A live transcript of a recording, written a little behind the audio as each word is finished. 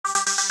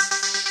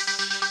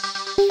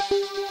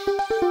Good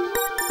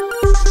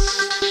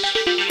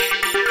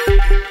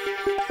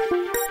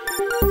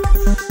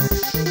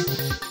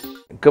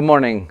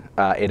morning,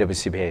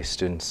 AWCPA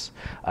students.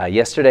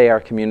 Yesterday our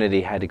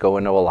community had to go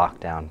into a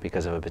lockdown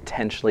because of a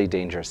potentially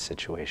dangerous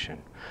situation.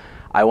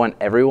 I want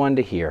everyone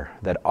to hear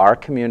that our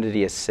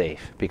community is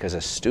safe because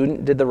a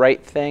student did the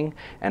right thing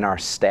and our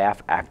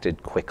staff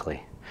acted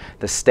quickly.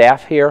 The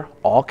staff here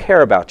all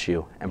care about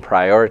you and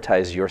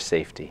prioritize your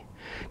safety.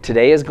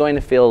 Today is going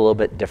to feel a little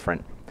bit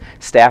different.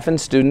 Staff and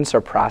students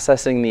are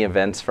processing the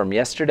events from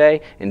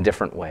yesterday in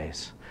different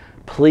ways.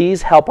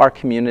 Please help our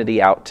community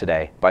out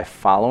today by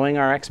following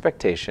our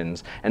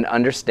expectations and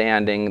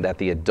understanding that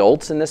the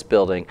adults in this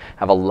building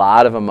have a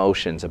lot of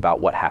emotions about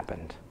what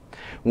happened.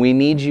 We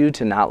need you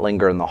to not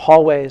linger in the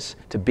hallways,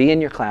 to be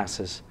in your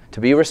classes, to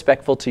be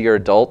respectful to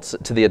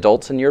the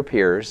adults and your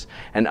peers,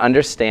 and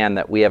understand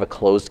that we have a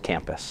closed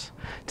campus.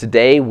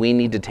 Today we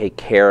need to take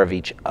care of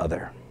each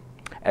other.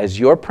 As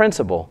your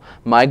principal,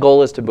 my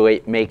goal is to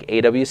make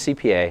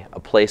AWCPA a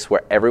place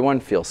where everyone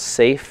feels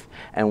safe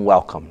and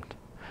welcomed.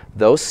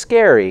 Though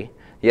scary,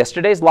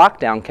 yesterday's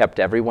lockdown kept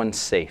everyone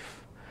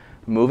safe.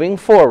 Moving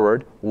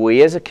forward,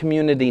 we as a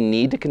community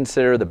need to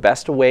consider the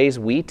best ways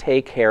we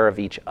take care of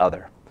each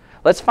other.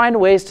 Let's find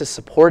ways to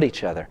support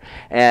each other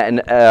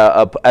and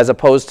as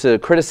opposed to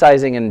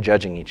criticizing and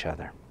judging each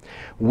other.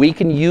 We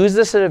can use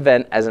this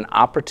event as an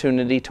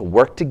opportunity to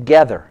work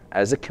together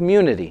as a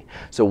community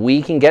so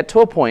we can get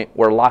to a point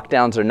where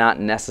lockdowns are not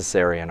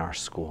necessary in our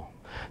school.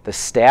 The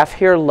staff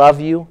here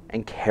love you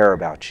and care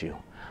about you.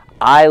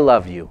 I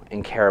love you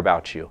and care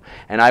about you,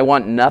 and I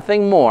want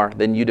nothing more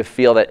than you to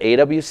feel that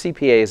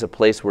AWCPA is a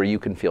place where you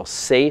can feel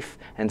safe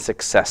and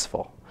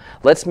successful.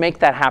 Let's make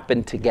that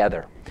happen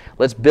together.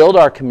 Let's build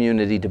our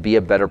community to be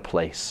a better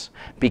place.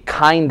 Be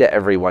kind to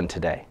everyone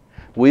today.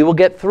 We will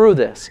get through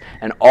this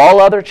and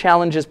all other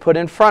challenges put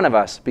in front of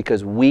us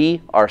because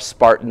we are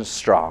Spartans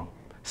strong.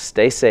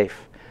 Stay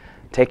safe.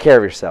 Take care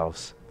of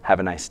yourselves. Have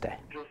a nice day.